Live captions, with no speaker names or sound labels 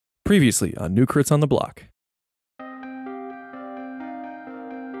Previously on New Crits on the Block.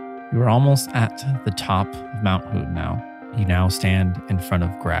 You are almost at the top of Mount Hood now. You now stand in front of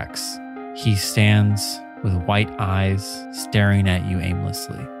Grax. He stands with white eyes staring at you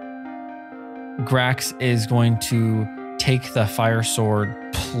aimlessly. Grax is going to take the fire sword,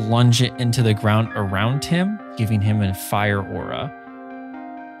 plunge it into the ground around him, giving him a fire aura.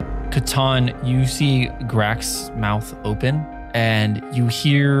 Catan, you see Grax's mouth open, and you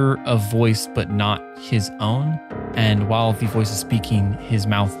hear a voice, but not his own. And while the voice is speaking, his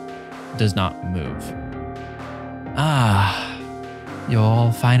mouth does not move. Ah, you're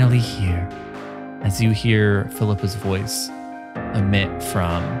all finally here. As you hear Philippa's voice emit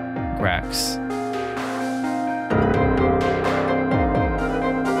from Grax.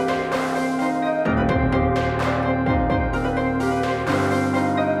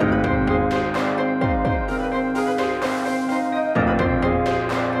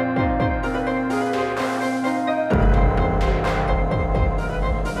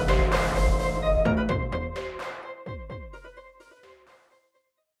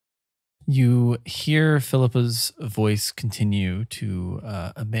 You hear Philippa's voice continue to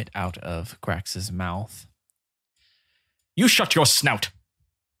emit out of Grax's mouth. You shut your snout.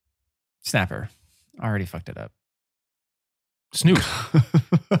 Snapper. I already fucked it up. Snoot.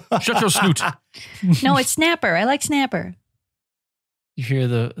 Shut your snoot. No, it's Snapper. I like Snapper. You hear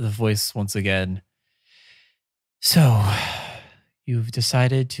the voice once again. So, you've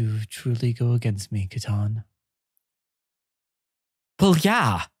decided to truly go against me, Catan. Well,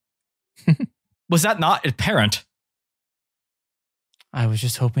 yeah. Was that not apparent? I was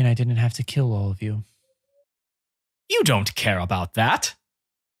just hoping I didn't have to kill all of you. You don't care about that.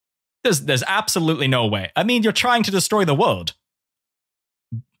 There's absolutely no way. I mean, you're trying to destroy the world.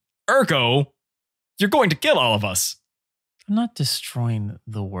 Ergo, you're going to kill all of us. I'm not destroying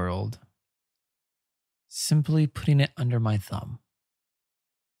the world. Simply putting it under my thumb.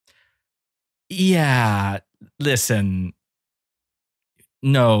 Yeah, listen.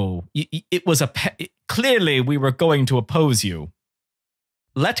 No, it was clearly we were going to oppose you.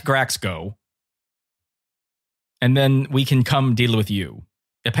 Let Grax go, and then we can come deal with you.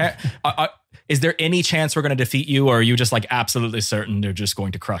 Is there any chance we're going to defeat you, or are you just like absolutely certain they're just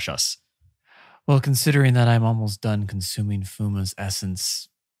going to crush us? Well, considering that I'm almost done consuming Fuma's essence,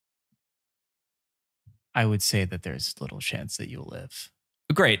 I would say that there's little chance that you'll live.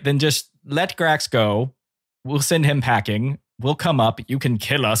 Great, then just let Grax go. We'll send him packing. We'll come up. You can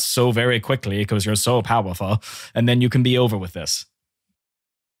kill us so very quickly because you're so powerful, and then you can be over with this.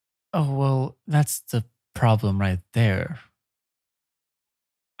 Oh, well, that's the problem right there.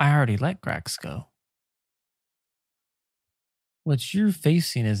 I already let Grax go. What you're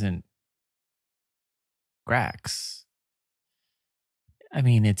facing isn't Grax. I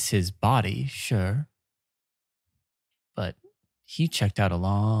mean, it's his body, sure. But he checked out a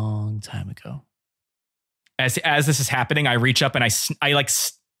long time ago. As this is happening, I reach up and I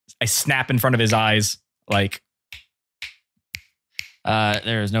snap in front of his eyes. Like,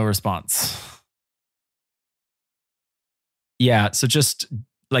 there is no response. Yeah, so just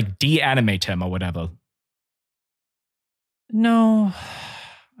like deanimate him or whatever. No,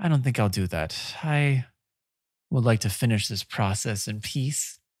 I don't think I'll do that. I would like to finish this process in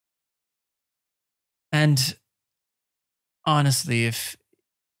peace. And honestly, if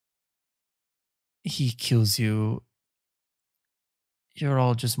he kills you, you're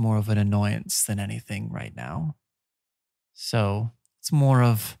all just more of an annoyance than anything right now. So it's more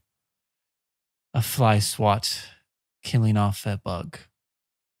of a fly swat killing off a bug.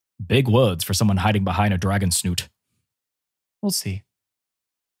 Big words for someone hiding behind a dragon snoot. We'll see.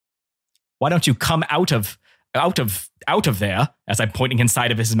 Why don't you come out of there, as I'm pointing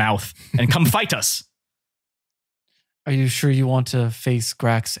inside of his mouth, and come fight us? Are you sure you want to face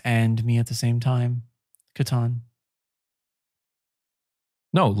Grax and me at the same time, Catan?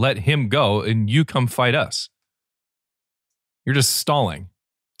 No, let him go and you come fight us. You're just stalling.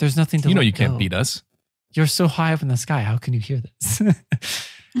 There's nothing to You know let you can't go. beat us. You're so high up in the sky. How can you hear this?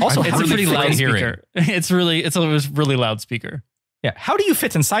 Also, it's how a do pretty you loud fit in- speaker. It's a really loud speaker. Yeah, how do you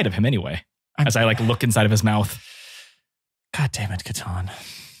fit inside of him anyway? As I look inside of his mouth. God damn it, Catan.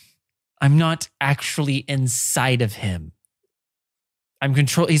 I'm not actually inside of him.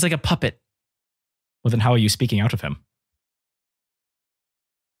 He's like a puppet. Well, then how are you speaking out of him?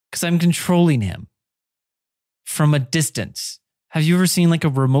 Because I'm controlling him from a distance. Have you ever seen like a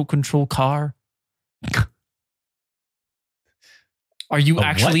remote control car? Are you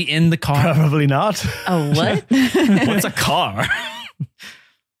actually in the car? Probably not. Oh, what? What's a car?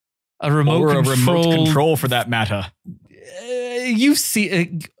 A remote or control. a remote control for that matter. You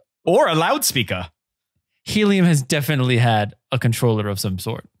see, Or a loudspeaker. Helium has definitely had a controller of some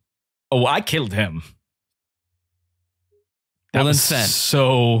sort. Oh, I killed him. That Well, then was send.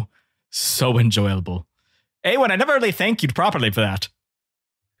 so enjoyable. Awen, I never really thanked you properly for that.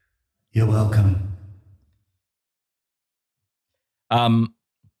 You're welcome.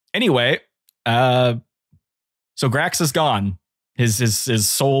 Anyway, so Grax is gone. His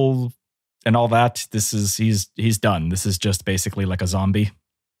soul and all that. He's done. This is just basically like a zombie.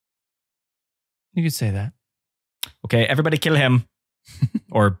 You could say that. Okay, everybody kill him.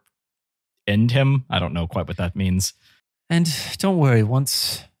 Or end him. I don't know quite what that means. And don't worry,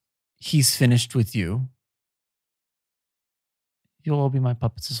 once he's finished with you, you'll all be my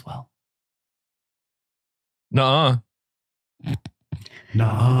puppets as well. Nuh-uh. No.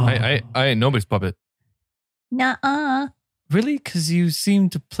 I ain't nobody's puppet. Nuh-uh. Really? Because you seem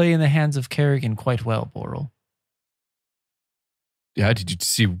to play in the hands of Kerrigan quite well, Boral. Yeah, did you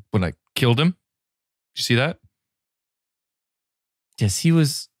see when I killed him? Did you see that? Yes, he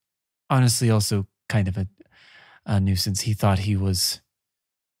was honestly also kind of a nuisance. He thought he was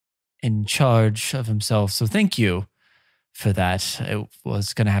in charge of himself. So thank you for that. I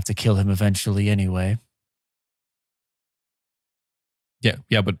was going to have to kill him eventually anyway.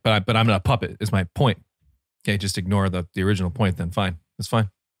 Yeah, but I'm not a puppet, is my point. Okay, just ignore the original point then. Fine. That's fine.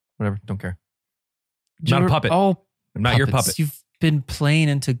 Whatever. Don't care. I'm not a You're puppet. all I'm not your puppets. puppet. You've been playing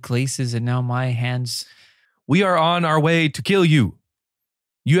into glaces and now my hands... We are on our way to kill you.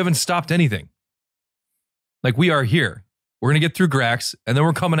 You haven't stopped anything. Like, we are here. We're going to get through Grax, and then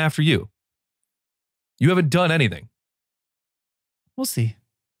we're coming after you. You haven't done anything. We'll see.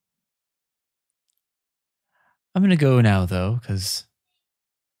 I'm going to go now, though, because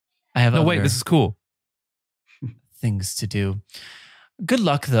I have No, other wait, this is cool. things to do. Good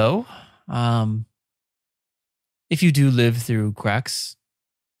luck, though. If you do live through Grax,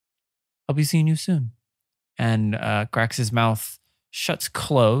 I'll be seeing you soon. And Grax's mouth shuts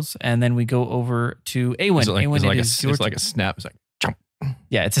close, and then we go over to Awen. Is it like, Awen, is it like, it a, is your it's like turn. a snap? It's like, chomp.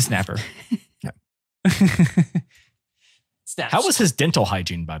 Yeah, it's a snapper. Yeah. Snaps. How was his dental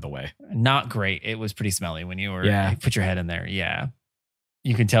hygiene, by the way? Not great. It was pretty smelly when you put your head in there. Yeah.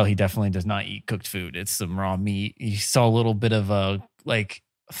 You can tell he definitely does not eat cooked food. It's some raw meat. You saw a little bit of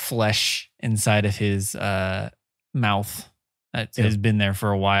flesh inside of his mouth that has been there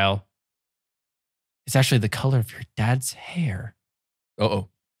for a while. It's actually the color of your dad's hair. Uh-oh.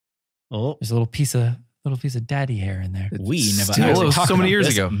 Oh, There's a little piece of daddy hair in there. We never Still, actually it was talked so many about years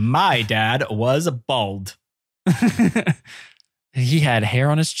this. ago. My dad was bald. He had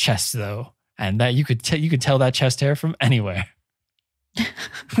hair on his chest though, and that you could tell that chest hair from anywhere.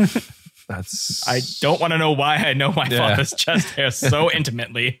 That's... I don't want to know why I know my Yeah. father's chest hair so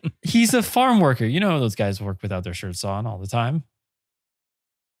intimately. He's a farm worker. You know those guys work without their shirts on all the time.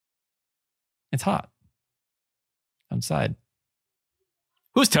 It's hot outside.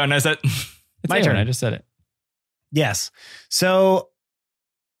 Whose turn is it? It's My Aaron, turn. I just said it. yes. So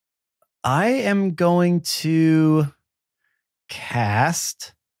I am going to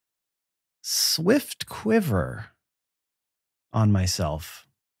cast Swift Quiver on myself.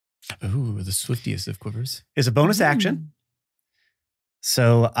 Ooh, the swiftiest of quivers. Is a bonus action.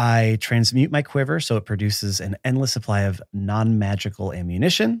 So I transmute my quiver so it produces an endless supply of non-magical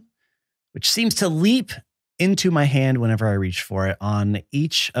ammunition, which seems to leap into my hand whenever I reach for it on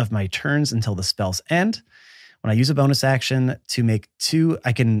each of my turns until the spells end. When I use a bonus action to make two,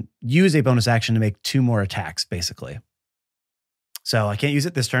 I can use a bonus action to make two more attacks, basically. So I can't use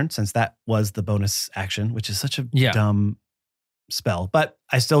it this turn since that was the bonus action, which is such a dumb spell, but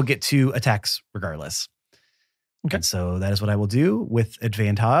I still get two attacks regardless. Okay. And so that is what I will do with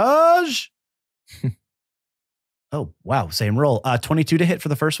advantage. Oh, wow. Same roll. 22 to hit for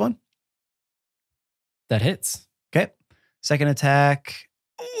the first one. That hits. Okay. Second attack.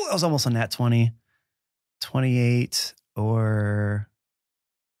 Oh, that was almost a nat 20. 28 or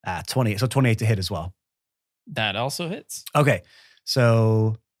 28. So 28 to hit as well. That also hits. Okay.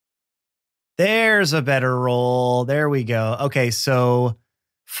 So there's a better roll. There we go. Okay. So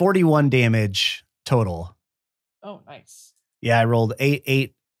 41 damage total. Oh, nice. Yeah, I rolled 8,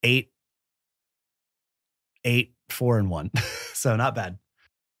 8, 8, 8, 4, and 1. So not bad.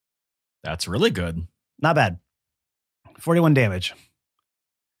 That's really good. Not bad. 41 damage.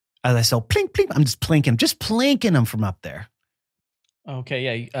 As I still plink, plink. I'm just plinking them from up there.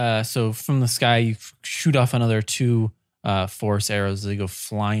 Okay, yeah. So from the sky, you shoot off another two force arrows. They go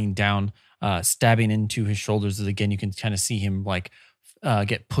flying down, stabbing into his shoulders. And again, you can kind of see him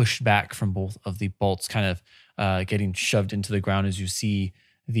get pushed back from both of the bolts, kind of getting shoved into the ground as you see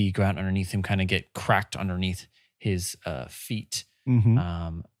the ground underneath him kind of get cracked underneath his feet.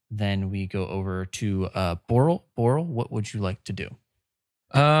 Mm-hmm. then we go over to Boral. Boral, what would you like to do?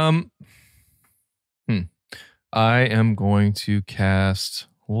 I am going to cast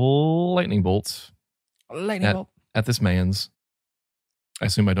lightning bolts Lightning bolt. at this man's. I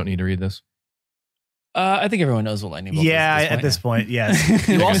assume I don't need to read this. I think everyone knows what lightning bolt is. At this point, yes.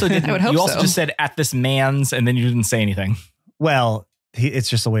 You also didn't. I would hope You also so. just said at this man's, and then you didn't say anything. Well, it's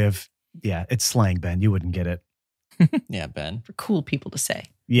just a way of, it's slang, Ben. You wouldn't get it. Yeah, Ben. For cool people to say.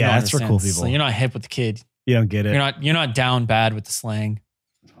 You Yeah, don't that's for cool understand. people. You're not hip with the kid. You don't get it. You're not down bad with the slang.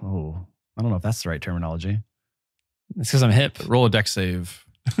 Oh, I don't know if that's the right terminology. It's because I'm hip. Roll a dex save.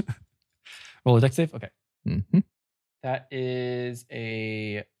 Roll a dex save. Okay, Mm-hmm. that is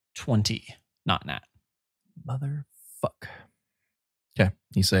a 20, not nat. Motherfuck. Okay,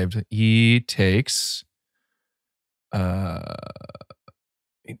 he saved. He takes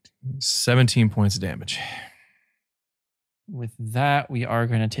 17 points of damage. With that, we are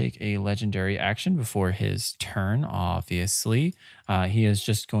going to take a legendary action before his turn, obviously. He is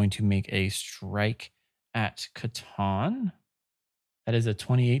just going to make a strike at Catan. That is a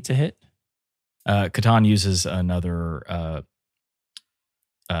 28 to hit. Catan uses another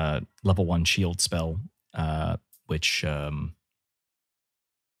level 1 shield spell, which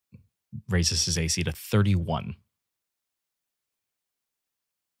raises his AC to 31.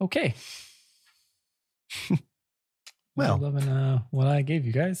 Okay. Well. I'm loving what I gave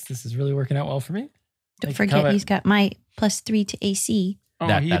you guys. This is really working out well for me. Don't Make a forget, comment. he's got my +3 to AC.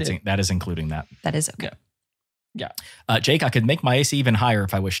 That is including that. That is okay. Jake, I could make my AC even higher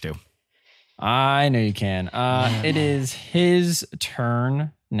if I wish to. I know you can. It is his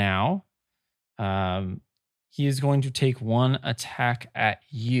turn now. He is going to take one attack at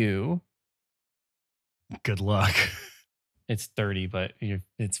you. Good luck. It's 30, but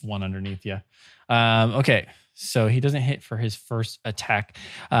it's one underneath you. Okay, so he doesn't hit for his first attack.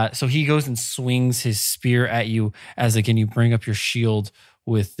 So he goes and swings his spear at you as, again, you bring up your shield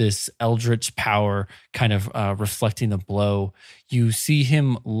with this eldritch power kind of reflecting the blow. You see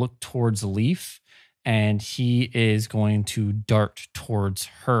him look towards Leaf, and he is going to dart towards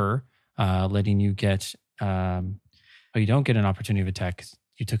her, letting you get... you don't get an opportunity of attack because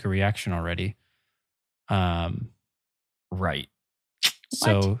you took a reaction already. Right.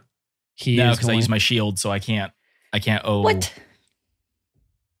 So he No, is because I going, use my shield, so I can't owe. What?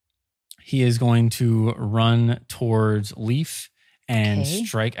 he is going to run towards Leaf and Okay.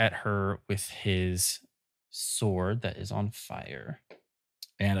 strike at her with his sword that is on fire.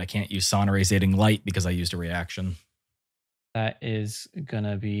 And I can't use sonorizating light because I used a reaction. That is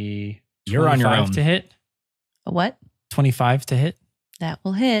gonna be You're on your 25 own. to hit. A what? 25 to hit. That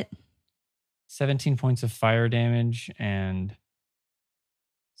will hit. 17 points of fire damage and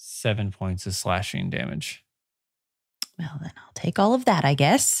 7 points of slashing damage. Well, then I'll take all of that, I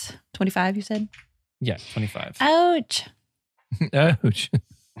guess. 25, you said? Yeah, 25. Ouch. Ouch.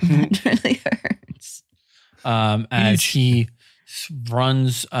 It really hurts. As he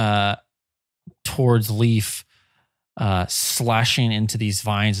runs towards Leaf, slashing into these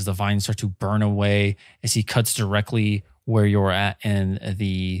vines as the vines start to burn away, as he cuts directly where you're at in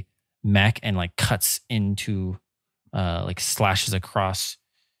the mech and like cuts into like slashes across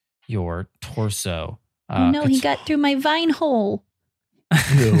your torso. Oh no, he got through my vine hole.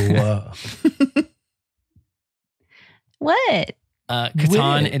 What?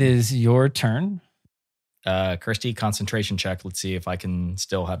 Catan, it is your turn. Christy, concentration check. Let's see if I can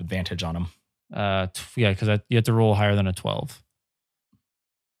still have advantage on him. Yeah, because you have to roll higher than a 12.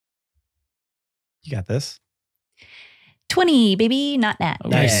 You got this. 20, baby, not that. Oh,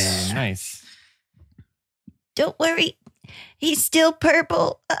 Nice. Nice. Don't worry. He's still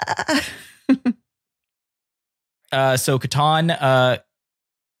purple. So Catan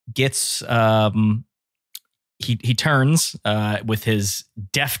gets he turns with his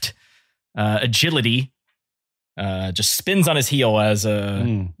deft agility, just spins on his heel as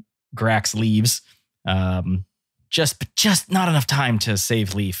Grax leaves. Just not enough time to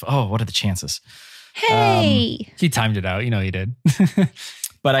save Leaf. Oh, what are the chances? Hey. He timed it out. You know he did.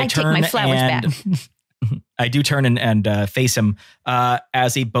 But I I take turn my flowers and I do turn and face him.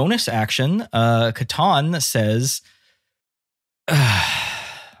 As a bonus action, Catan says,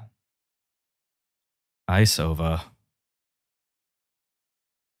 Isova.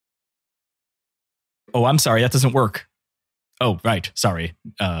 Oh, I'm sorry. That doesn't work. Oh, right. Sorry.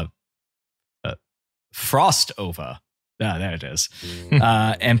 Frost Ova. Ah, there it is.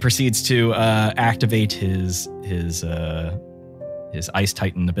 And proceeds to activate his Ice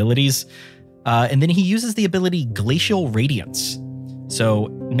Titan abilities. And then he uses the ability Glacial Radiance. So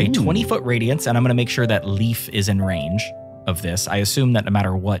a 20-foot radiance, and I'm going to make sure that Leaf is in range. of this. I assume that no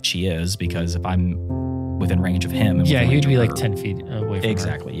matter what she is, because if I'm within range of him, and Yeah, within he'd range be of like her- 10 feet away from her.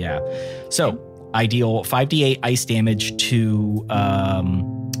 Exactly. Yeah. So I deal 5d8 ice damage to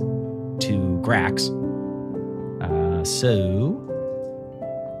Grax. So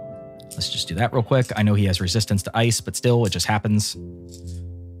let's just do that real quick. I know he has resistance to ice, but still, it just happens.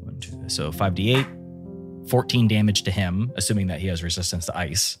 1, 2, so 5d8, 14 damage to him, assuming that he has resistance to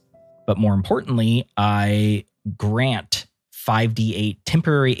ice. But more importantly, I grant 5d8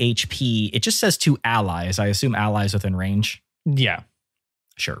 temporary HP. It just says to allies. I assume allies within range. Yeah.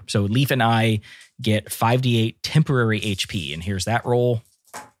 Sure. So Leaf and I get 5d8 temporary HP. And here's that roll.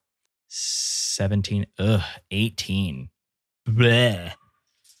 17. 18. Bleh.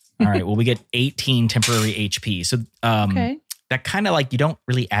 All right. Well, we get 18 temporary HP. So Okay. that kind of like, you don't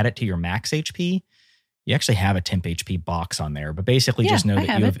really add it to your max HP. You actually have a temp HP box on there. But basically Yeah, just know I that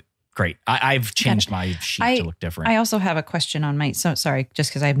have you it. have... Great. I've changed my sheet to look different. I also have a question on my, so sorry, just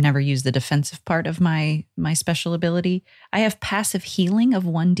because I've never used the defensive part of my special ability. I have passive healing of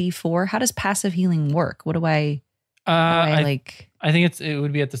 1d4. How does passive healing work? What do I, I like? I think it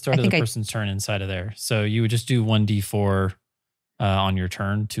would be at the start I of the think person's turn inside of there. So you would just do 1d4 on your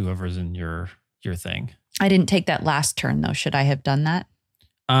turn to whoever's in your thing. I didn't take that last turn though. Should I have done that?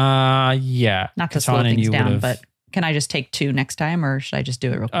 Yeah. Not to slow Katan and things you down, would've- but can I just take 2 next time, or should I just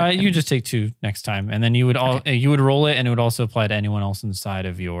do it real quick? you just take 2 next time, and then you would you would roll it, and it would also apply to anyone else inside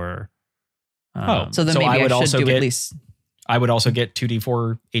of your. so then so maybe I I, would should also do get- at least. I would also get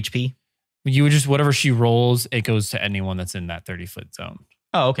 2d4 HP. you would just whatever she rolls, it goes to anyone that's in that 30-foot zone.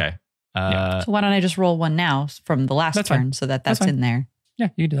 Oh, okay. So why don't I just roll one now from the last That's turn fine. so that That's that's fine. in there? Yeah,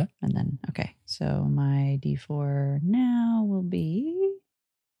 you can do that. And then, okay. So my D4 now will be,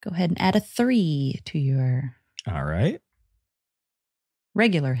 go ahead and add a 3 to your All right.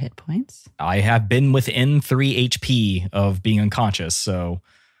 regular hit points. I have been within 3 HP of being unconscious, so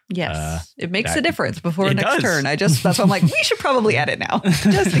Yes. It makes a that- difference before it next does. turn. That's why I'm like, we should probably add it now,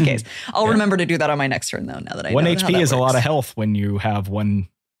 just in case. I'll remember to do that on my next turn though, now that I 1 know how HP that is a lot works. of health when you have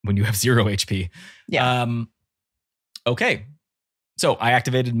 0 HP. Yeah. Okay. So I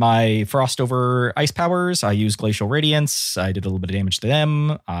activated my Frost over Ice powers. I used Glacial Radiance. I did a little bit of damage to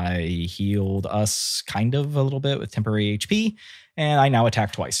them. I healed us kind of a little bit with temporary HP. And I now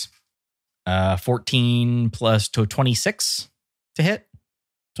attack twice. 14 plus to 26 to hit.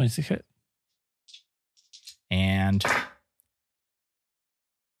 26 hit. And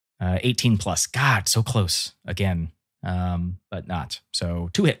 18 plus. God, so close again, but not. So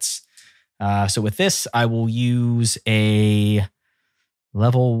 2 hits. So with this, I will use a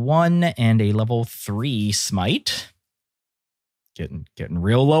level 1 and a level 3 smite. Getting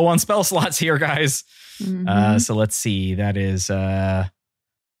real low on spell slots here, guys. Mhm. So let's see. That is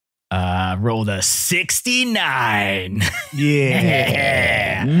rolled a 69.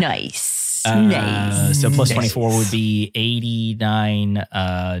 Yeah. Nice. Nice. So plus Nice. 24 would be 89,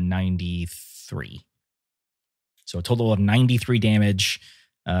 93. So a total of 93 damage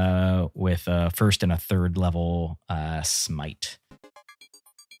with a first and a third level smite.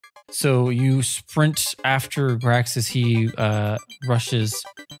 So you sprint after Grax as he rushes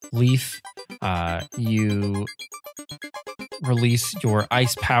Leaf. You release your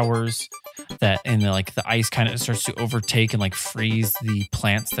ice powers and the ice kind of starts to overtake and like freeze the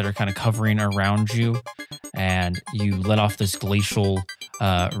plants that are kind of covering around you. And you let off this glacial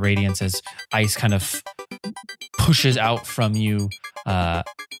radiance as ice kind of pushes out from you,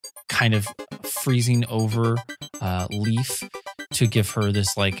 kind of freezing over Leaf to give her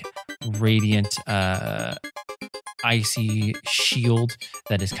this like radiant icy shield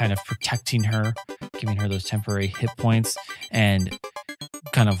that is kind of protecting her, giving her those temporary hit points, and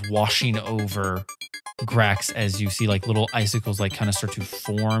kind of washing over Grax as you see like little icicles like kind of start to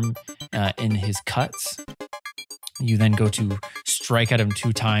form in his cuts. You then go to strike at him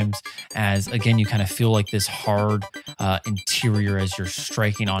 2 times as again you kind of feel like this hard interior as you're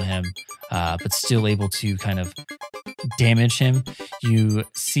striking on him, but still able to kind of damage him. You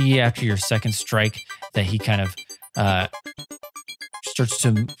see after your second strike that he kind of starts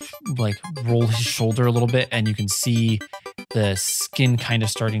to like roll his shoulder a little bit, and you can see the skin kind of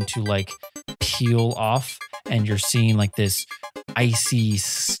starting to like peel off, and you're seeing like this icy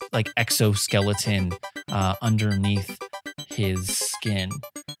like exoskeleton underneath his skin.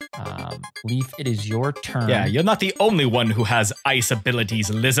 Leaf, it is your turn. Yeah, you're not the only one who has ice abilities,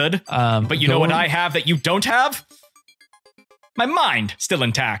 lizard. But you know what I have that you don't have? My mind still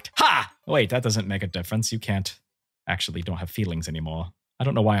intact. Ha! Wait, that doesn't make a difference. You don't have feelings anymore. I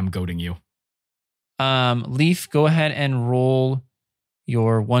don't know why I'm goading you. Leaf, go ahead and roll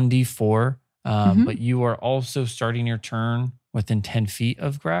your 1d4 Mhm. But you are also starting your turn within 10 feet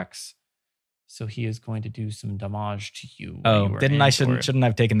of Grax. So he is going to do some damage to you. while you Oh, are didn't I indoors. shouldn't I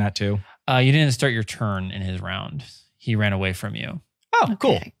have taken that too? You didn't start your turn in his round. He ran away from you. Oh,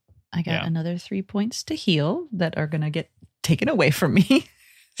 cool. Okay. I got Yeah. another 3 points to heal that are going to get taken away from me.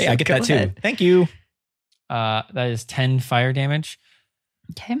 Hey, So I get go that too. ahead. Thank you. That is 10 fire damage.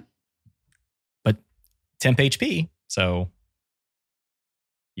 Okay. Temp HP. So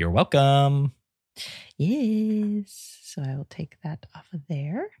you're welcome. Yes. So I will take that off of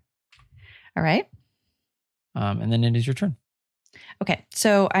there. All right. And then it is your turn. Okay.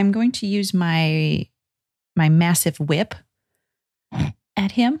 So I'm going to use my massive whip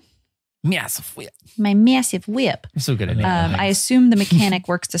at him. Massive whip. My massive whip. I'm so good at it. I assume the mechanic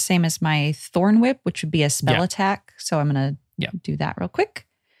works the same as my thorn whip, which would be a spell Yeah. attack. So I'm going Yeah. to do that real quick.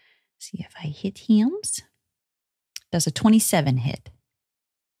 See if I hit him. Does a 27 hit?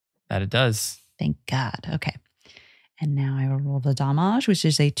 That it does. Thank God. Okay. And now I will roll the damage, which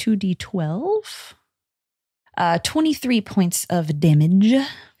is a 2d12. 23 points of damage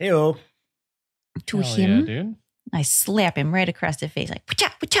Heyo. to Hell him. yeah, dude. I slap him right across the face, like,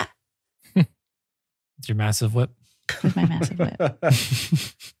 wacha, wacha, It's your massive whip. with my massive whip.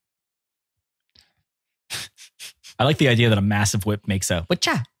 I like the idea that a massive whip makes a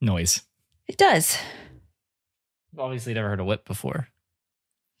whatcha noise. It does. You've obviously never heard a whip before.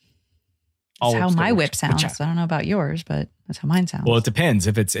 That's All how whips go my whatcha, whip sounds. whatcha. I don't know about yours, but that's how mine sounds. Well, it depends.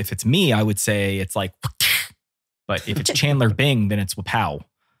 If it's me, I would say it's like, but if it's Chandler Bing, then it's wapow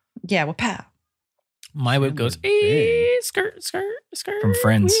yeah, well, pow. My whip goes, Big. skirt, skirt, skirt. from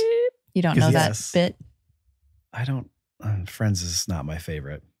Friends. whip." You don't know that Yes. bit? I don't. Friends is not my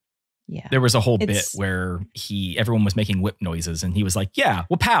favorite. Yeah. There was a whole It's- bit where everyone was making whip noises, and he was like, "Yeah,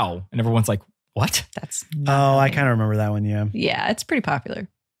 wapow," and everyone's like, "What?" That's Oh, I kind of remember that one. Yeah. Yeah, it's pretty popular.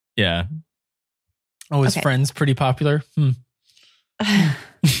 Yeah, Oh, is Okay. Friends pretty popular?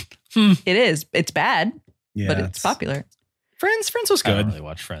 It is. It's bad, Yeah. but it's popular. Friends was I don't good. really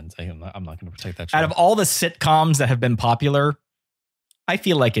watch Friends. I'm not going to protect that. Out show. of all the sitcoms that have been popular, I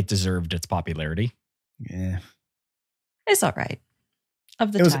feel like it deserved its popularity. Yeah. It's all right.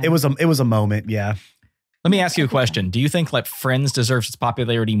 Of the It was. time. It was a moment. Yeah. Let me ask you a question: do you think like Friends deserves its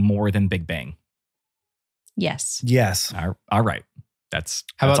popularity more than Big Bang? Yes. Yes. All right, that's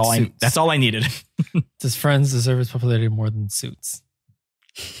How that's about all Suits? that's all I needed. Does Friends deserve its popularity more than Suits?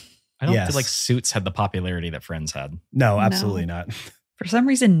 I don't Yes. feel like Suits had the popularity that Friends had. No, No. absolutely not. For some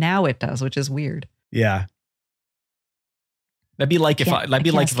reason now it does, which is weird. Yeah. That'd be like if Can't- that'd be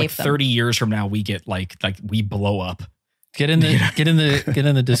I can't like if, like escape them. 30 years from now we get like we blow up. Get in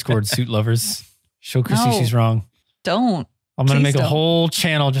the Discord, Suit lovers. Show Chrissy No. she's wrong. Don't. I'm going to Please make a don't. whole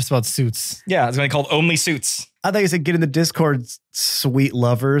channel just about Suits. Yeah, it's gonna be called Only Suits. I thought you said get in the Discord, sweet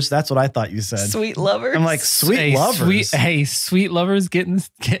lovers. That's what I thought you said. Sweet lovers. I'm like, sweet Hey, lovers. sweet lovers getting.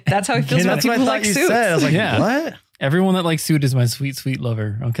 That's how it feels when That's what I people thought like you suits. said. I was like, Yeah. what? Everyone that likes Suit is my sweet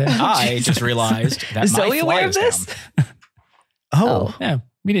lover. Okay. I just realized that Is my Zoe fly aware of is this? down. Oh, Yeah,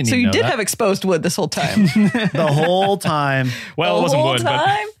 we didn't. So even you know did that. have exposed wood this whole time. the whole time Well, it the wasn't whole wood, but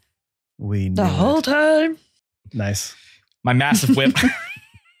time. we knew The whole it. time. Nice. my massive whip.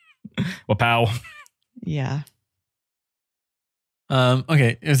 Wapow. Yeah.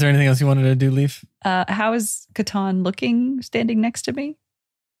 Okay. Is there anything else you wanted to do, Leaf? How is Catan looking standing next to me?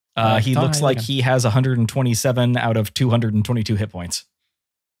 He Tom, looks how you like looking? he has 127 out of 222 hit points.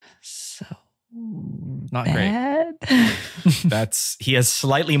 So Not great. bad. He has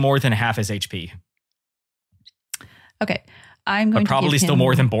slightly more than half his HP, Okay. I'm going but probably to give still him-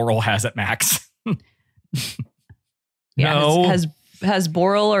 more than Boral has at max. Yeah, No. Has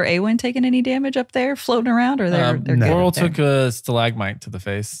Boral or Awen taken any damage up there floating around, or they're No. good Laurel up there? took a stalagmite to the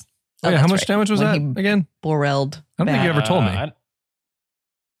face. Oh, yeah, how that's much right. damage was When that he again? Borelled. I don't think you bad. ever told me.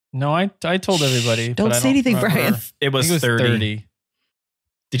 No, I told everybody. Don't but I say anything, remember. Brian. It I was, think 30.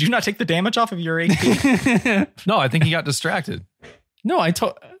 Did you not take the damage off of your HP? No, I think he got distracted. No, I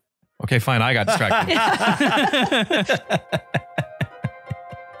told. Okay, fine. I got distracted.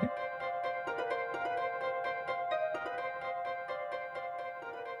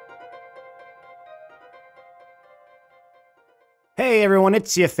 Hey everyone,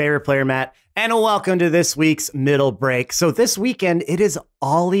 it's your favorite player, Matt, and welcome to this week's Middle Break. So this weekend, it is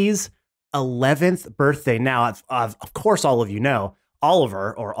Ollie's 11th birthday. Now, of course, all of you know,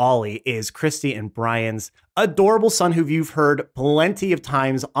 Oliver, or Ollie, is Christy and Brian's adorable son who you've heard plenty of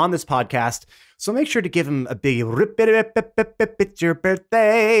times on this podcast. So make sure to give him a big rip, it's your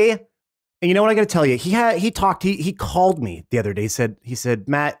birthday. And you know what I got to tell you? He called me the other day. He said,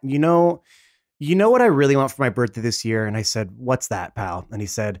 Matt, you know what I really want for my birthday this year? And I said, what's that, pal? And he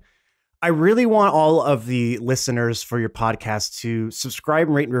said, I really want all of the listeners for your podcast to subscribe,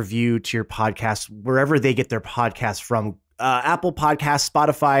 rate, and review to your podcast wherever they get their podcast from. Apple Podcasts,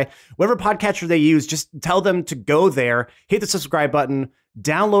 Spotify, whatever podcatcher they use, just tell them to go there, hit the subscribe button,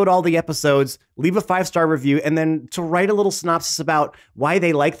 download all the episodes, leave a 5-star review, and then to write a little synopsis about why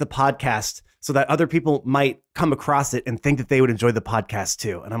they like the podcast so that other people might come across it and think that they would enjoy the podcast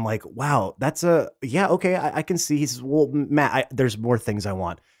too. And I'm like, wow, that's okay, I can see. He says, well, Matt, there's more things I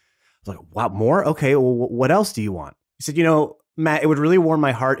want. I was like, wow, more? Okay, well, what else do you want? He said, Matt, it would really warm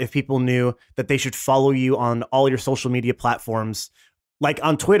my heart if people knew that they should follow you on all your social media platforms, like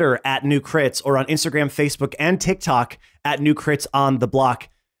on Twitter at New Crits or on Instagram, Facebook, and TikTok at New Crits on the Block.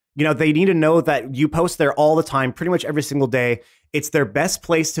 They need to know that you post there all the time, pretty much every single day. It's their best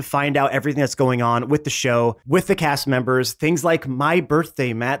place to find out everything that's going on with the show, with the cast members, things like my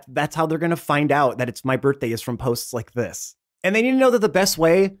birthday, Matt. That's how they're going to find out that it's my birthday is from posts like this. And they need to know that the best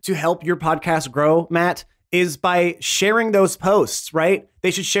way to help your podcast grow, Matt, is by sharing those posts, right?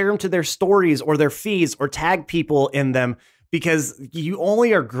 They should share them to their stories or their feeds or tag people in them, because you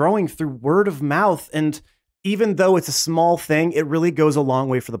only are growing through word of mouth. And even though it's a small thing, it really goes a long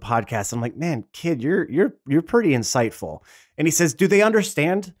way for the podcast. I'm like, man, kid, you're pretty insightful. And he says, do they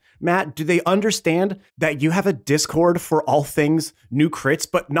understand, Matt? Do they understand that you have a Discord for all things New Crits,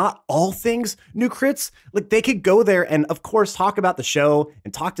 but not all things New Crits? Like, they could go there and, of course, talk about the show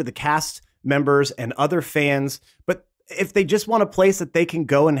and talk to the cast members and other fans. But if they just want a place that they can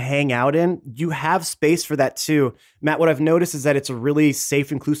go and hang out in, you have space for that too. Matt, what I've noticed is that it's a really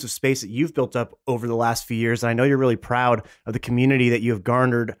safe, inclusive space that you've built up over the last few years. And I know you're really proud of the community that you have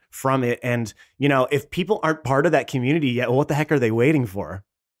garnered from it. And, if people aren't part of that community yet, well, what the heck are they waiting for?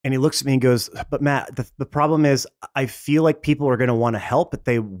 And he looks at me and goes, but Matt, the problem is I feel like people are going to want to help, but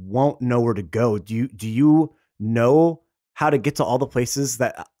they won't know where to go. Do you know how to get to all the places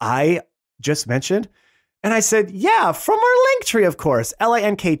that I just mentioned? And I said, yeah, from our link tree, of course,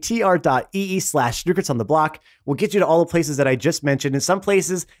 linktr.ee/New Crits on the Block will get you to all the places that I just mentioned, and some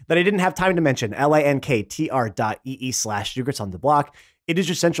places that I didn't have time to mention, linktr.ee/New Crits on the Block. It is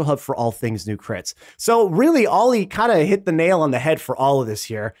your central hub for all things New Crits. So really, Ollie kind of hit the nail on the head for all of this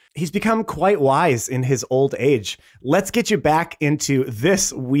here. He's become quite wise in his old age. Let's get you back into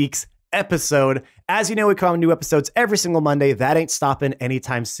this week's episode. As you know, we come out with new episodes every single Monday. That ain't stopping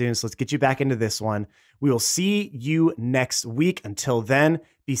anytime soon. So let's get you back into this one. We will see you next week. Until then,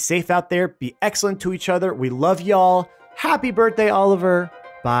 be safe out there. Be excellent to each other. We love y'all. Happy birthday, Oliver.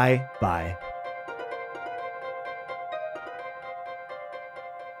 Bye bye.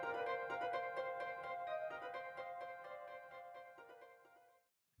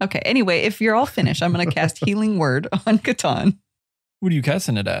 Okay, anyway, if you're all finished, I'm going to cast Healing Word on Catan. What are you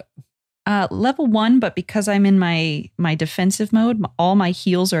casting it at? Level 1, but because I'm in my defensive mode, all my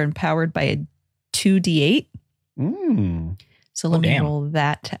heals are empowered by a 2d8. So let me roll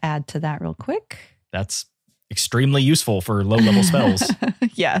that to add to that real quick. That's extremely useful for low-level spells.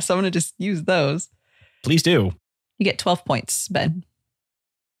 Yeah, so I'm going to just use those. Please do. You get 12 points, Ben.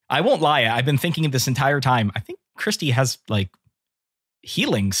 I won't lie. I've been thinking this entire time. I think Christy has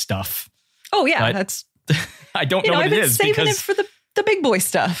healing stuff. Oh, yeah. But That's. I don't know what I've been it is saving because it for the big boy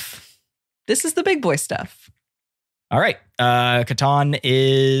stuff. This is the big boy stuff. All right. Catan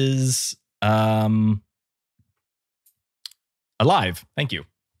is alive. Thank you.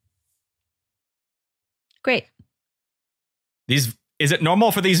 Great. Is it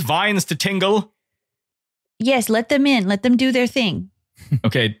normal for these vines to tingle? Yes, let them in. Let them do their thing.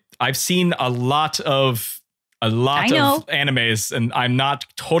 Okay, I've seen a lot of animes, and I'm not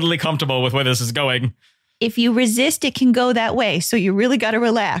totally comfortable with where this is going. If you resist, it can go that way. So you really got to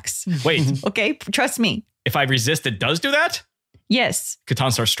relax. Wait. Okay, trust me. If I resist, it does do that? Yes.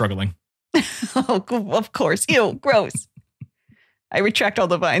 Catan starts struggling. Oh, of course. Ew, gross. I retract all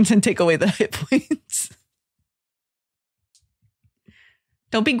the vines and take away the hit points.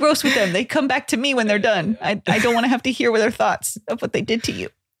 Don't be gross with them. They come back to me when they're done. I don't want to have to hear their thoughts of what they did to you.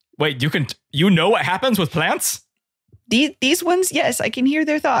 Wait, you know what happens with plants? These ones, yes, I can hear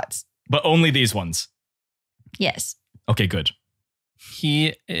their thoughts. But only these ones? Yes. Okay, good.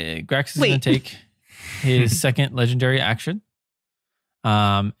 Grax is going to take his second legendary action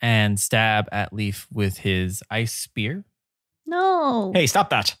and stab at Leaf with his ice spear. No. Hey, stop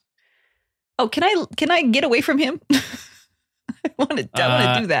that. Oh, can I get away from him? I want to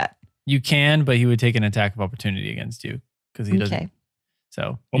do that. You can, but he would take an attack of opportunity against you because he doesn't. Okay.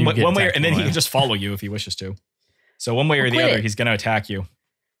 So one way, and then he can just follow you if he wishes to. So one way or the other, he's going to attack you.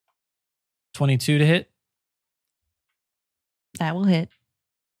 22 to hit. That will hit.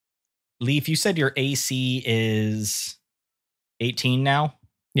 Leaf, you said your AC is 18 now?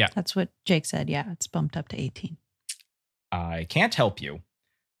 That's what Jake said. Yeah, it's bumped up to 18. I can't help you,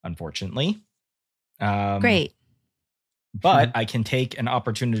 unfortunately. Great. But I can take an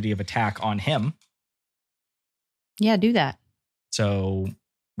opportunity of attack on him. Yeah, do that. So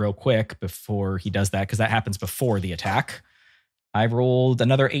real quick before he does that, because that happens before the attack, I rolled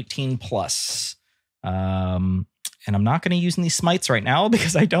another 18 plus. And I'm not going to use any smites right now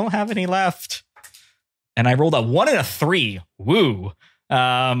because I don't have any left. And I rolled a 1 and a 3. Woo.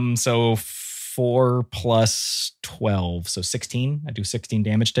 So 4 plus 12. So 16. I do 16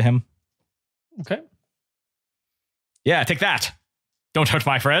 damage to him. Okay. Yeah, take that. Don't hurt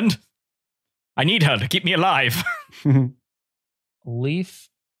my friend. I need her to keep me alive. Leaf,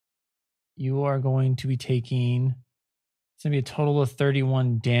 you are going to be taking, it's going to be a total of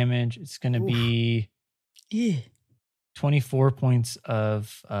 31 damage. It's going to be 24 points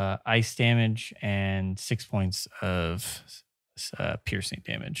of ice damage and 6 points of piercing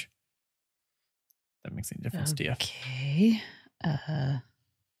damage. That makes any difference to you. Okay.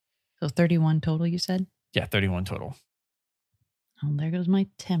 So 31 total, you said? Yeah, 31 total. Oh, there goes my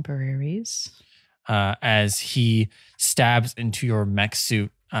temporaries. As he stabs into your mech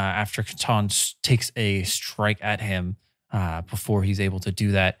suit after Catan takes a strike at him. Before he's able to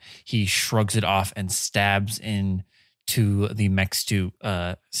do that, he shrugs it off and stabs into the mech suit,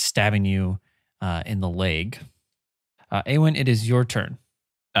 stabbing you in the leg. Awen, it is your turn.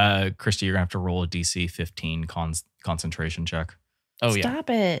 Christy, you're going to have to roll a DC 15 concentration check. Oh, yeah. Stop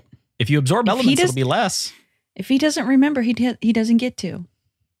it. If you absorb If he elements, does- it'll be less. If he doesn't remember, he doesn't get to.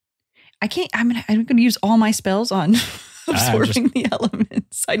 I can't. I'm gonna use all my spells on absorbing the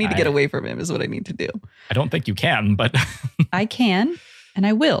elements. I need to get away from him. Is what I need to do. I don't think you can, but I can, and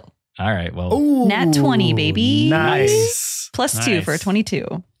I will. all right. Well, Nat 20, baby. Nice. Plus 2 for a Nice.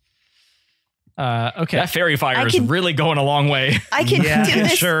 22. Okay. that fairy fire I is can- really going a long way. I can Yeah, do it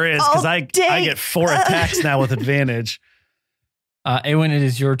this. sure is. all Because I day. get 4 attacks now with advantage. Awen, it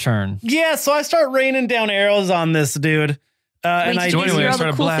is your turn. Yeah, so I start raining down arrows on this dude. And Wait, I did you anyway, hear I all the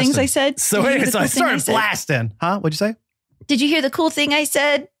started cool things blasting. I said? So Did you hear anyway, the so cool I thing started said? blasting. Huh? What'd you say? Did you hear the cool thing I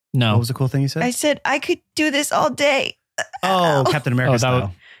said? No. What was the cool thing you said? I said I could do this all day. Oh, Captain America Oh, that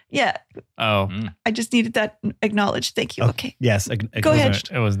style. Yeah, Oh. I just needed that acknowledged. Thank you. Oh, Okay. Yes. Go ahead.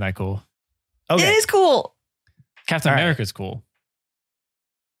 acknowledged. It wasn't that cool. Okay. It is cool. Captain All right. America's cool.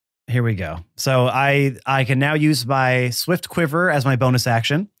 Here we go. So I can now use my Swift Quiver as my bonus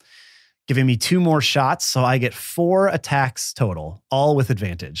action, giving me 2 more shots. So I get 4 attacks total, all with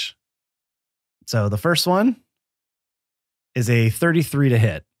advantage. So the first one is a 33 to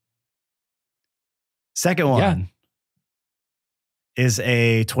hit. Second one is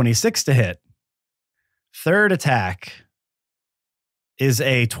a 26 to hit. Third attack is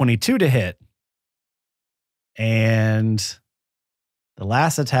a 22 to hit. And the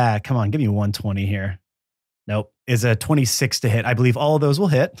last attack, come on, give me 120 here. Nope, is a 26 to hit. I believe all of those will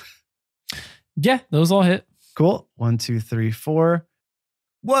hit. Yeah, those all hit. Cool. 1, 2, 3, 4.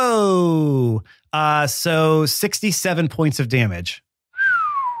 Whoa. So 67 points of damage.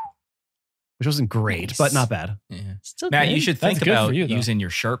 Which wasn't great, Nice. but not bad. Yeah. Still Matt, good. you should That's think good about for you, though. using your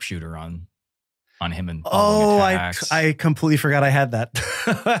sharpshooter on him and Oh, attacks. I completely forgot I had that.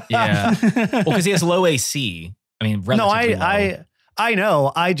 Yeah. Well, because he has low AC. I mean, no, relatively low. I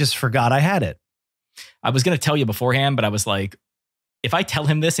know. I just forgot I had it. I was going to tell you beforehand, but I was like, if I tell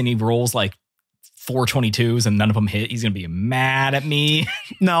him this and he rolls like 4 22s and none of them hit, he's going to be mad at me.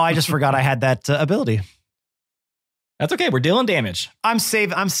 No, I just forgot I had that ability. That's okay. We're dealing damage. I'm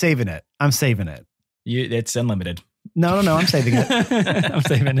saving it. I'm saving it. It's unlimited. No, I'm saving it. I'm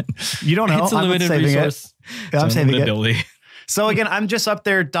saving it. You don't know. It's a I'm limited saving resource. it. Yeah, I'm It's saving unlimited it. ability. So again, I'm just up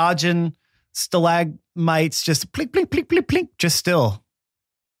there dodging stalagmites, just plink, plink, plink, plink, plink, just still.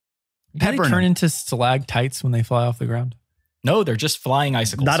 Do they Peppering turn them. into stalactites when they fly off the ground? No, they're just flying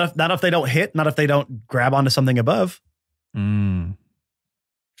icicles. Not if they don't hit, not if they don't grab onto something above. True.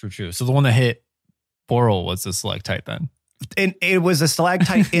 So the one that hit Boral was a stalactite then. And it was a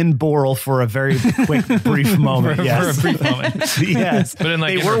stalactite in Boral for a very quick, brief moment. For yes. a brief moment. Yes. But in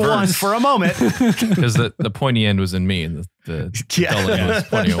like They were one for a moment. because the pointy end was in me and the Yeah. dull end was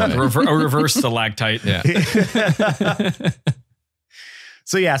pointing away. A reverse stalactite. Yeah.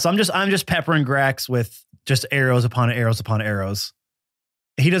 So I'm just peppering Grax with just arrows upon arrows upon arrows.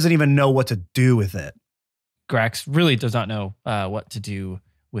 He doesn't even know what to do with it. Grax really does not know what to do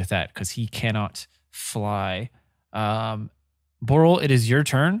with that because he cannot fly. Boral, it is your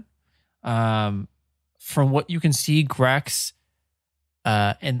turn. From what you can see, Grax,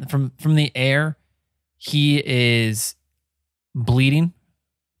 and from the air, he is bleeding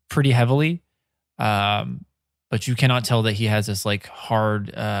pretty heavily. but you cannot tell that he has this like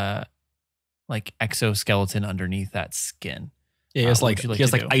hard like exoskeleton underneath that skin. Yeah, he has what would you he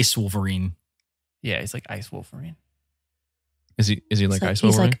has to like do? Ice Wolverine. Yeah, he's like Ice Wolverine. Is he like Ice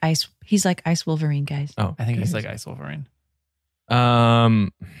he's Wolverine? He's like Ice Wolverine, guys. Oh, I think okay. he's like Ice Wolverine. Yeah,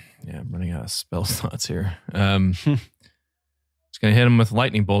 I'm running out of spell slots here. Just gonna hit him with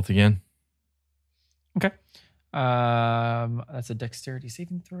lightning bolt again. Okay. That's a dexterity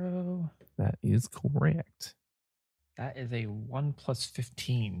saving throw. That is correct. That is a 1 +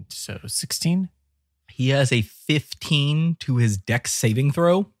 15, so 16. He has a 15 to his dex saving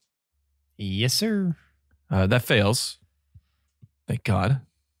throw. Yes, sir. That fails. Thank God.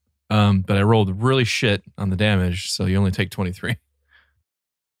 But I rolled really shit on the damage, so you only take 23.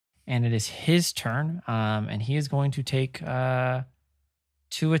 And it is his turn, and he is going to take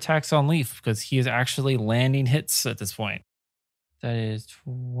 2 attacks on Leaf because he is actually landing hits at this point. That is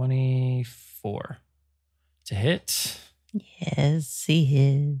 24 to hit. Yes,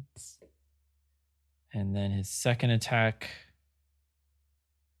 he is. And then his second attack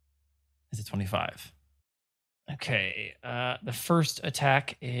is a 25. Okay, the first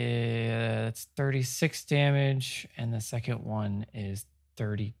attack is 36 damage, and the second one is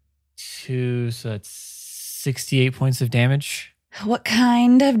 32, so that's 68 points of damage. What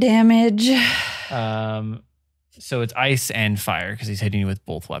kind of damage? So it's ice and fire because he's hitting you with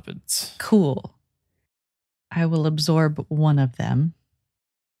both weapons. Cool. I will absorb one of them.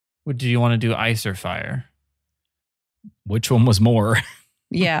 Do you want to do ice or fire? Which one was more?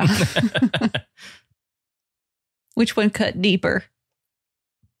 Yeah. Which one cut deeper?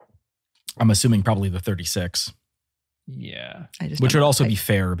 I'm assuming probably the 36. Yeah. Which would also be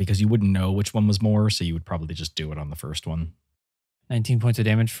fair because you wouldn't know which one was more, so you would probably just do it on the first one. 19 points of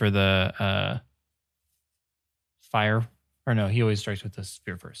damage for the fire. Or no, he always strikes with the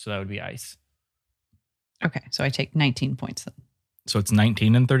spear first, so that would be ice. Okay, so I take 19 points then. So it's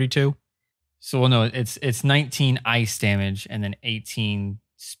 19 and 32? So, well, no, it's 19 ice damage and then 18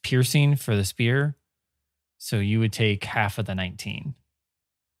 piercing for the spear. So you would take half of the 19.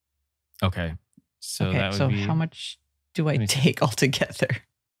 Okay. So that would be... how much do I take altogether?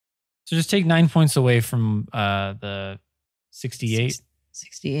 So just take 9 points away from the 68.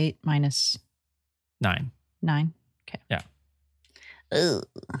 68 minus 9. 9. Okay. Yeah. Ugh.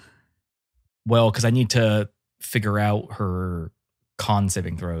 Well, because I need to figure out her con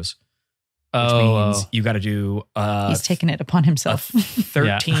saving throws. Which Oh, means you got to do He's taking it upon a himself.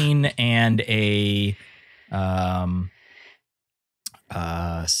 13 and a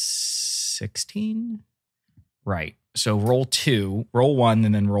 16. Right. So roll 2, roll 1,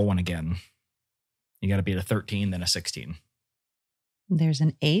 and then roll 1 again. You got to be at a 13, then a 16. There's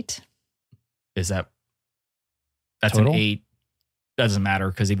an 8. Is that's Total? an 8? Doesn't matter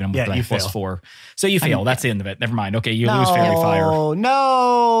because even with Yeah, you plus fail. 4. So you fail. That's the end of it. Never mind. Okay, you lose fairy fire.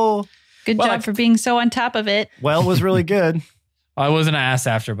 No. Good Well, job for being so on top of it. Well, it was really good. I wasn't asked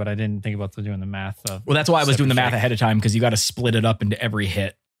after, but I didn't think about doing the math. Well, that's why I was doing the math Separate ahead of time because you got to split it up into every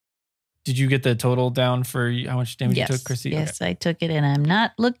hit. Did you get the total down for how much damage Yes, you took, Chrissy? yes, I took it and I'm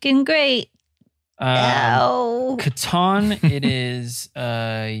not looking great. Ow. Catan, it is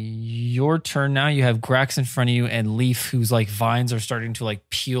your turn now. You have Grax in front of you and Leaf, whose like vines are starting to like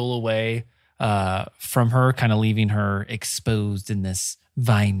peel away from her, kind of leaving her exposed in this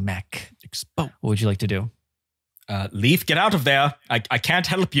vine mech. What would you like to do? Leaf, get out of there. I can't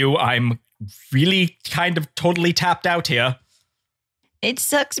help you. I'm really kind of totally tapped out here. It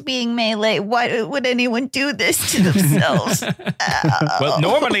sucks being melee. Why would anyone do this to themselves? Well,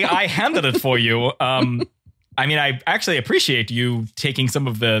 normally I handle it for you. I mean, I actually appreciate you taking some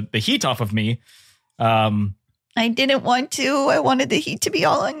of the heat off of me. I didn't want to. I wanted the heat to be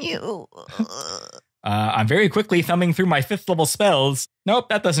all on you. I'm very quickly thumbing through my 5th level spells. Nope,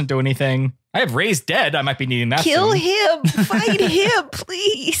 that doesn't do anything. I have Raised Dead. I might be needing that Kill soon. him. Fight him,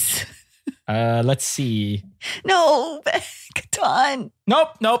 please. Let's see. No, Catan.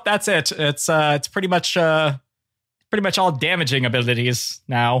 Nope, that's it. It's pretty much all damaging abilities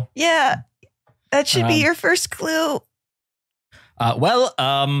now. Yeah, that should be your first clue.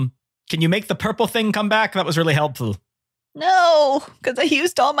 Can you make the purple thing come back? That was really helpful. No, because I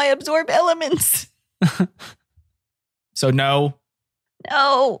used all my absorb elements. So no.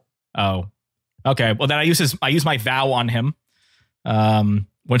 No. Oh. Okay. Well, then I use my vow on him.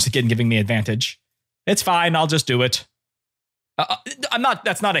 Once again, giving me advantage. It's fine. I'll just do it.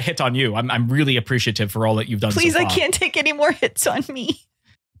 That's not a hit on you. I'm really appreciative for all that you've done. Please, so far. I can't take any more hits on me.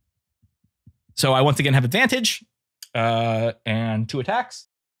 So I once again have advantage. And 2 attacks.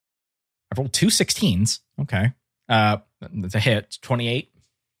 I've rolled 2 16s. Okay. That's a hit. 28.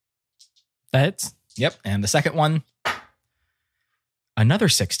 That hits. Yep. And the second one, another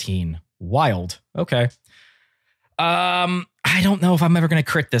 16. Wild. Okay. I don't know if I'm ever going to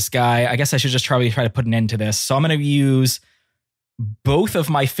crit this guy. I guess I should just try to put an end to this. So I'm going to use both of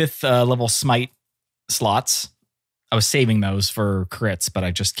my 5th level smite slots. I was saving those for crits, but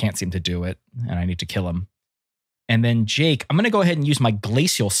I just can't seem to do it, and I need to kill him. And then Jake, I'm going to go ahead and use my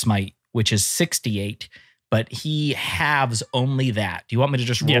glacial smite, which is 68, but he halves only that. Do you want me to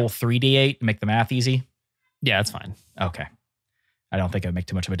just roll 3d8 to make the math easy? Yeah, that's fine. Okay. I don't think it would make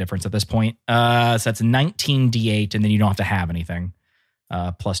too much of a difference at this point. So that's 19d8, and then you don't have to have anything.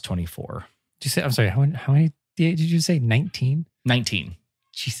 Plus 24. Did you say? I'm sorry. How many d8 did you say? 19. 19.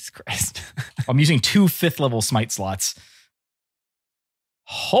 Jesus Christ. I'm using 2 5th level smite slots.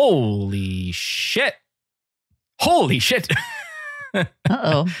 Holy shit. Holy shit.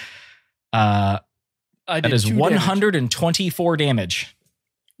 Uh-oh. That is 124 damage.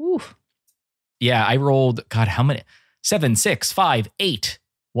 Oof. Yeah, I rolled, God, how many? 7, 6, 5, 8,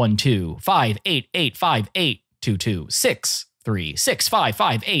 1, 2, 5, 8, 8, 5, 8, 2, 2, 6, 3, 6, 5,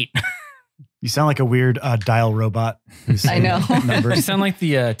 5, 8. You sound like a weird dial robot. I know. Numbers. You sound like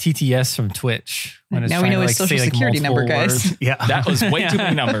the TTS from Twitch. When it's Now we trying know to, his social say, security number, multiple guys. words. Yeah. That was way too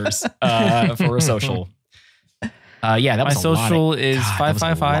many numbers for a social. Yeah, that My was a lot. social is God, that was a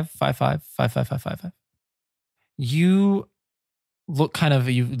lot. 555. You look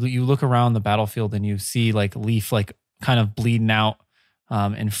you look around the battlefield and you see like Leaf like kind of bleeding out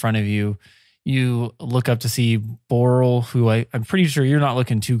in front of you. You look up to see Boral, who I'm pretty sure you're not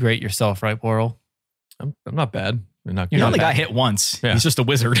looking too great yourself, right, Boral? I'm not bad. I'm not You good. only got hit once. Yeah. He's just a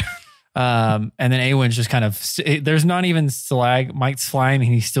wizard. And then Awen's just kind of, there's not even stalagmites flying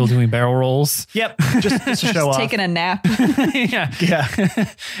and he's still doing barrel rolls. Yep. Just to show off. Taking a nap. Yeah.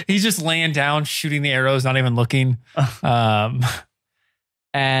 Yeah. He's just laying down, shooting the arrows, not even looking.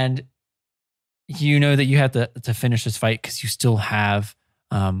 And you know that you have to finish this fight because you still have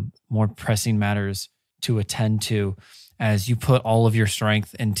more pressing matters to attend to as you put all of your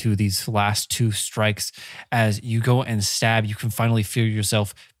strength into these last 2 strikes. As you go and stab, you can finally feel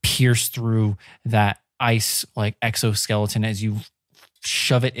yourself pierce through that ice like exoskeleton as you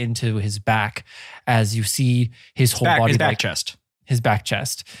shove it into his back, as you see his whole body, his back like, chest. his back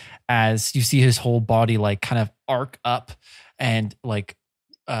chest, as you see his whole body like kind of arc up and like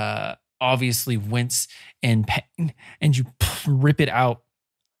obviously wince in pain, and you rip it out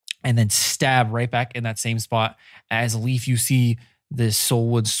and then stab right back in that same spot. As Leaf, you see this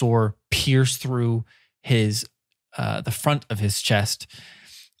soulwood sword pierce through his the front of his chest,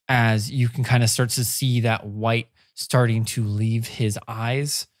 as you can kind of start to see that white starting to leave his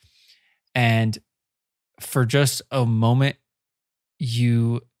eyes. And for just a moment,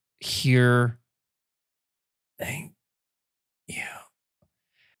 you hear, "Thank you."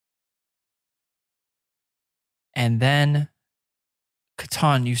 And then,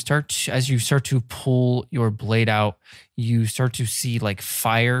 Catan, as you start to pull your blade out, you start to see like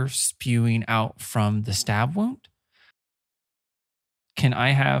fire spewing out from the stab wound. Can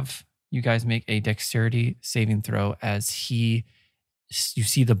I have you guys make a dexterity saving throw as you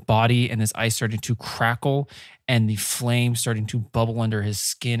see the body and his eyes starting to crackle and the flame starting to bubble under his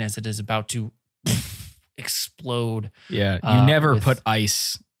skin as it is about to explode. Yeah, you never with- put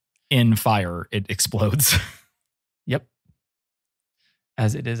ice in fire. It explodes. Yep.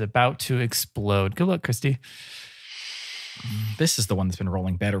 As it is about to explode. Good luck, Christy. This is the one that's been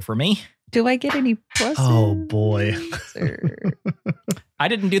rolling better for me. Do I get any pluses? Oh, boy. Or I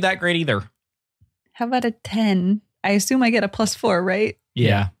didn't do that great either. how about a 10? I assume I get a +4, right?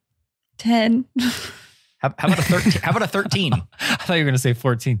 Yeah. 10. How about a 13? How about a 13? I thought you were going to say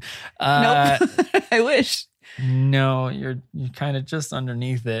 14. Nope. I wish. No, you're kind of just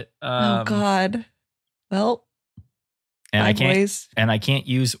underneath it. Oh, God. Well, And I can't. boys. And I can't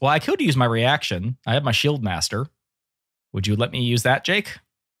use. Well, I could use my reaction. I have my shield master. Would you let me use that, Jake?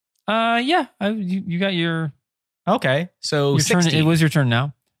 Yeah. You got your Okay, so turn. 16. It was your turn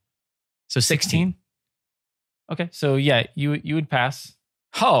now. So 16. Okay, so yeah, you would pass.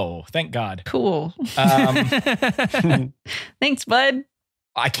 Oh, thank God. Cool. Um, Thanks, bud.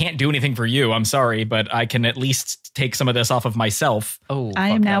 I can't do anything for you. I'm sorry, but I can at least take some of this off of myself. Oh, I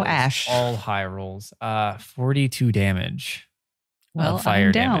am fuck, now that was Ash. All high rolls. 42 damage. Well, fire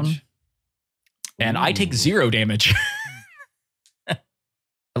I'm down. damage. And I take 0 damage.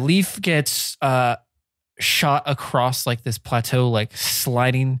 A leaf gets shot across like this plateau, like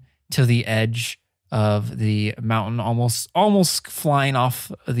sliding to the edge of the mountain, almost flying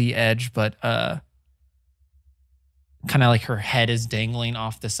off the edge, but kind of like her head is dangling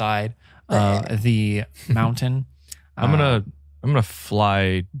off the side of the mountain. I'm gonna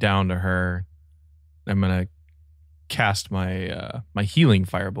fly down to her I'm gonna cast my my healing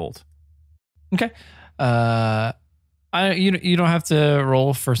firebolt. Okay. You don't have to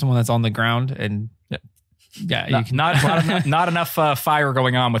roll for someone that's on the ground, and yeah, you can. Not enough fire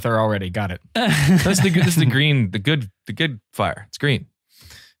going on with her already. Got it. This is the green, the good fire. It's green.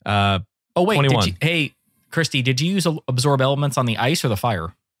 Oh wait, 21. Hey, Christy, did you use absorb elements on the ice or the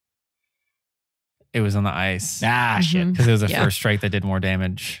fire? It was on the ice. Ah, shit. Because it was a first strike that did more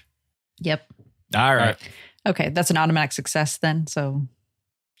damage. Yep. All right. Okay, that's an automatic success then. So.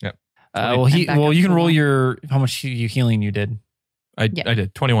 Yep. You can roll your how much you healing you did. I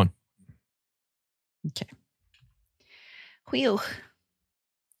did 21. Okay. Whew.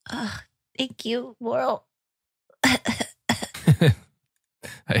 Thank you, Laurel.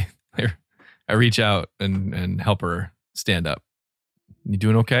 I reach out and help her stand up. You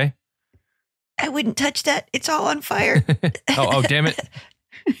doing okay? I wouldn't touch that. It's all on fire. oh, damn it.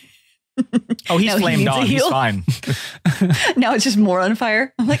 Oh, he's No, he flamed needs a on. He's heal. fine. Now it's just more on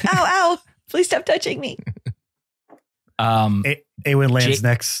fire. I'm like, Ow, please stop touching me. Awen lands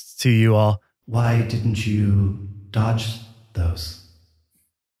next to you all. Why didn't you dodge those?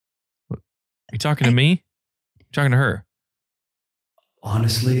 Are you talking to me? You're talking to her.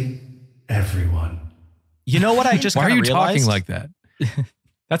 Honestly, everyone. You know what I just Why are kinda you talking realized? like that?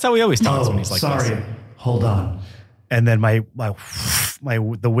 That's how he always talks when he's like sorry. this. Hold on. And then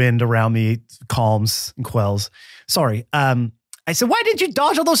the wind around me calms and quells. Sorry. I said, why didn't you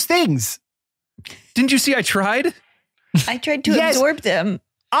dodge all those things? Didn't you see I tried? I tried to Yes. absorb them.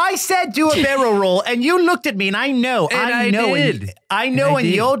 I said do a barrel roll, and you looked at me, and I know, And I know, did. I know, And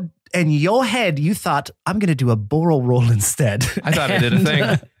I in your head, you thought I'm going to do a barrel roll instead. I thought I did a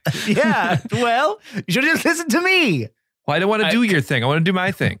thing. Yeah. Well, you should have just listened to me. Well, I don't want to do your thing. I want to do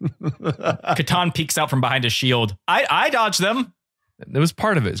my thing. Catan peeks out from behind his shield. I dodged them. That was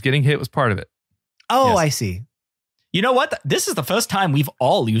part of it. Getting hit was part of it. Oh, Yes. I see. You know what? This is the first time we've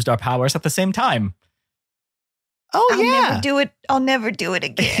all used our powers at the same time. Oh, I'll yeah. never do it. I'll never do it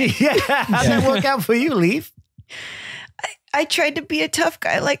again. Yeah. How'd that work out for you, Leaf? I tried to be a tough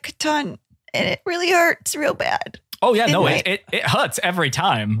guy like Catan, and it really hurts real bad. Oh yeah, no, Anyway. it hurts every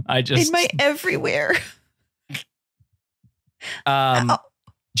time. I just In my everywhere. um Ow.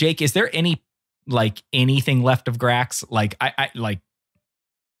 Jake, is there anything left of Grax? Like I like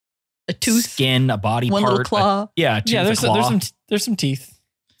a tooth, skin, a body one part. little claw. Yeah, a tooth, Yeah, a claw. there's some teeth,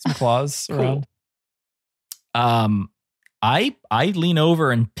 some claws around. I lean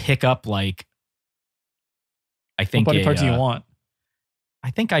over and pick up like I think What body part do you want? I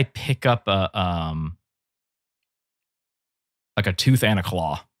think I pick up a like a tooth and a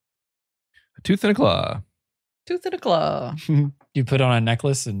claw. A tooth and a claw. Tooth and a claw. You put on a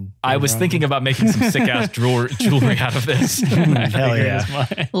necklace and I was thinking about making some sick ass jewelry out of this. Hell yeah.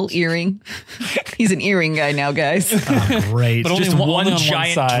 Little earring. He's an earring guy now, guys. Oh, great. But only Just one one on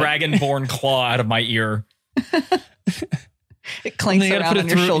giant side. dragonborn claw out of my ear. It clanks You gotta around put on it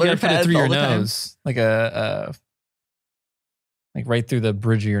your through, shoulder you gotta put it pads through your all the time. nose, like like right through the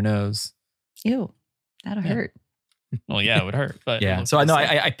bridge of your nose. Ew, that'll Yeah. hurt. Well, yeah, it would hurt. But Yeah. So I know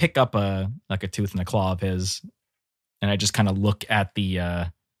I pick up a tooth and a claw of his, and I just kind of look at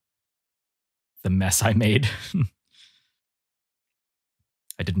the mess I made.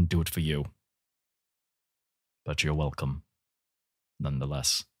 I didn't do it for you, but you're welcome,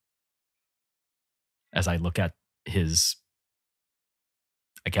 nonetheless. As I look at his,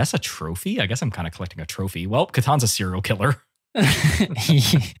 I guess a trophy. I guess I'm kind of collecting a trophy. Well, Catan's a serial killer.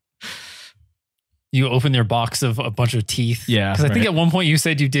 You open your box of a bunch of teeth. Yeah, Because I think right. at one point you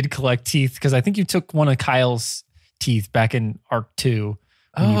said you did collect teeth. Because I think you took one of Kyle's teeth back in Arc 2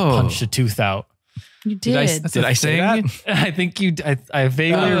 and you punched a tooth out. You Did I, did. did I say thing? that? I think you. I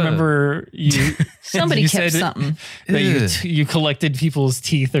vaguely remember you. Somebody you kept said something. that you collected people's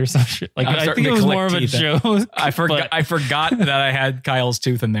teeth or some shit. Like I'm I starting think it to was more of collect a teeth. joke. I forgot. but- I forgot that I had Kyle's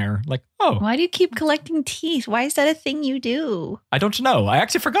tooth in there. Like, oh, Why do you keep collecting teeth? Why is that a thing you do? I don't know. I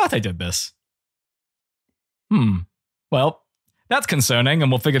actually forgot I did this. Well, that's concerning,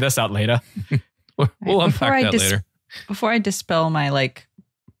 and we'll figure this out later. We'll Before unpack I that later. Before I dispel my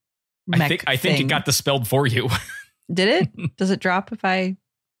I think it thing, got dispelled for you. Did it? Does it drop if I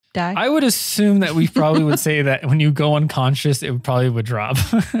die? I would assume that we probably would say that when you go unconscious, it probably would drop.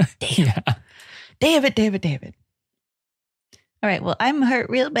 Yeah. David. All right, well, I'm hurt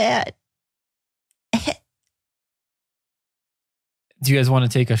real bad. Do you guys want to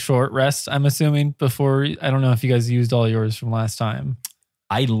take a short rest? I'm assuming before. I don't know if you guys used all yours from last time.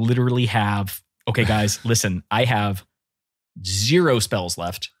 I literally have. Okay, guys, listen. I have 0 spells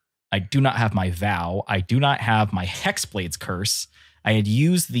left. I do not have my vow. I do not have my Hexblade's curse. I had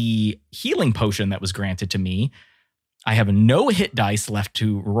used the healing potion that was granted to me. I have no hit dice left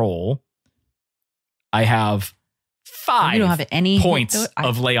to roll. I have 5 You don't have any points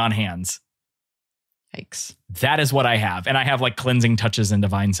of lay on hands. Yikes. That is what I have. And I have like cleansing touches and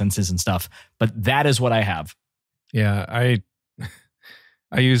divine senses and stuff. But that is what I have. Yeah,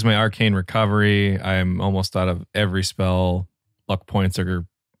 I use my arcane recovery. I'm almost out of every spell. Luck points are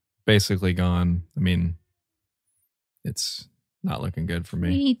basically gone. I mean, it's not looking good for We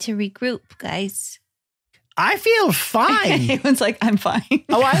me. need to regroup, guys. I feel fine. Everyone's like, I'm fine.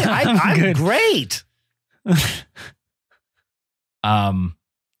 Oh, I'm good. great.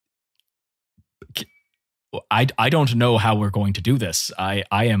 I don't know how we're going to do this. I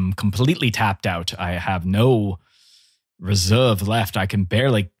am completely tapped out. I have no reserve left. I can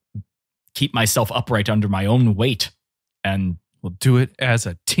barely keep myself upright under my own weight. And We'll do it as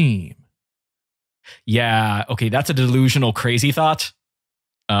a team. yeah, okay, that's a delusional, crazy thought.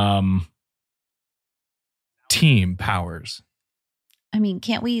 Team powers. I mean,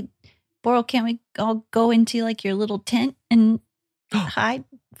 can't we all go into like your little tent and hide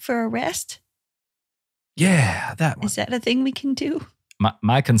for a rest? Yeah, that one. Is that a thing we can do?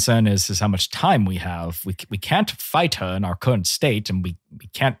 My concern is how much time we have. We can't fight her in our current state, and we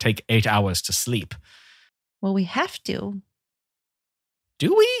can't take 8 hours to sleep. Well, we have to.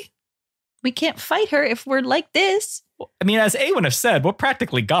 Do we? We can't fight her if we're like this. I mean, as Awen have said, we're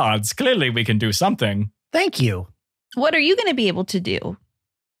practically gods. Clearly, we can do something. Thank you. What are you going to be able to do?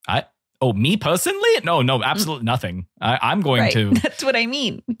 Me personally? No, absolutely nothing. I'm going Right. to. That's what I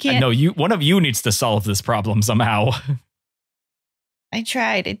mean. We can't. No, one of you needs to solve this problem somehow. I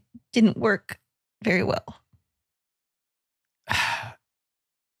tried. It didn't work very well.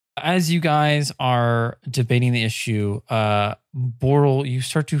 As you guys are debating the issue, Boral, you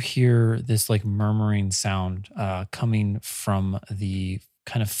start to hear this like murmuring sound coming from the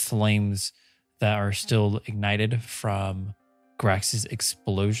kind of flames that are still ignited from Grax's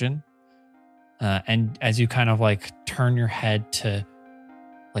explosion. And as you kind of like turn your head to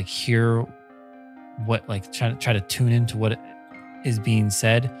like hear what, like try to tune into what is being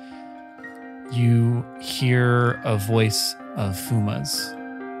said, you hear a voice of Fuma's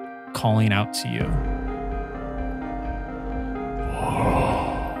calling out to you.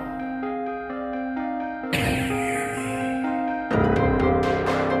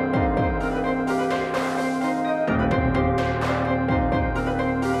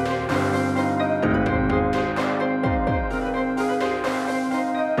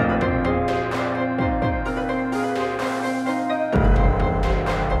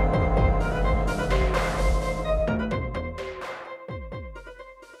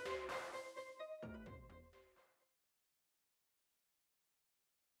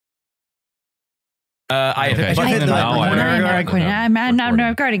 I have Okay. hit the button and Now I- I- I'm not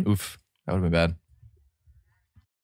recording. Oof, that would have been bad.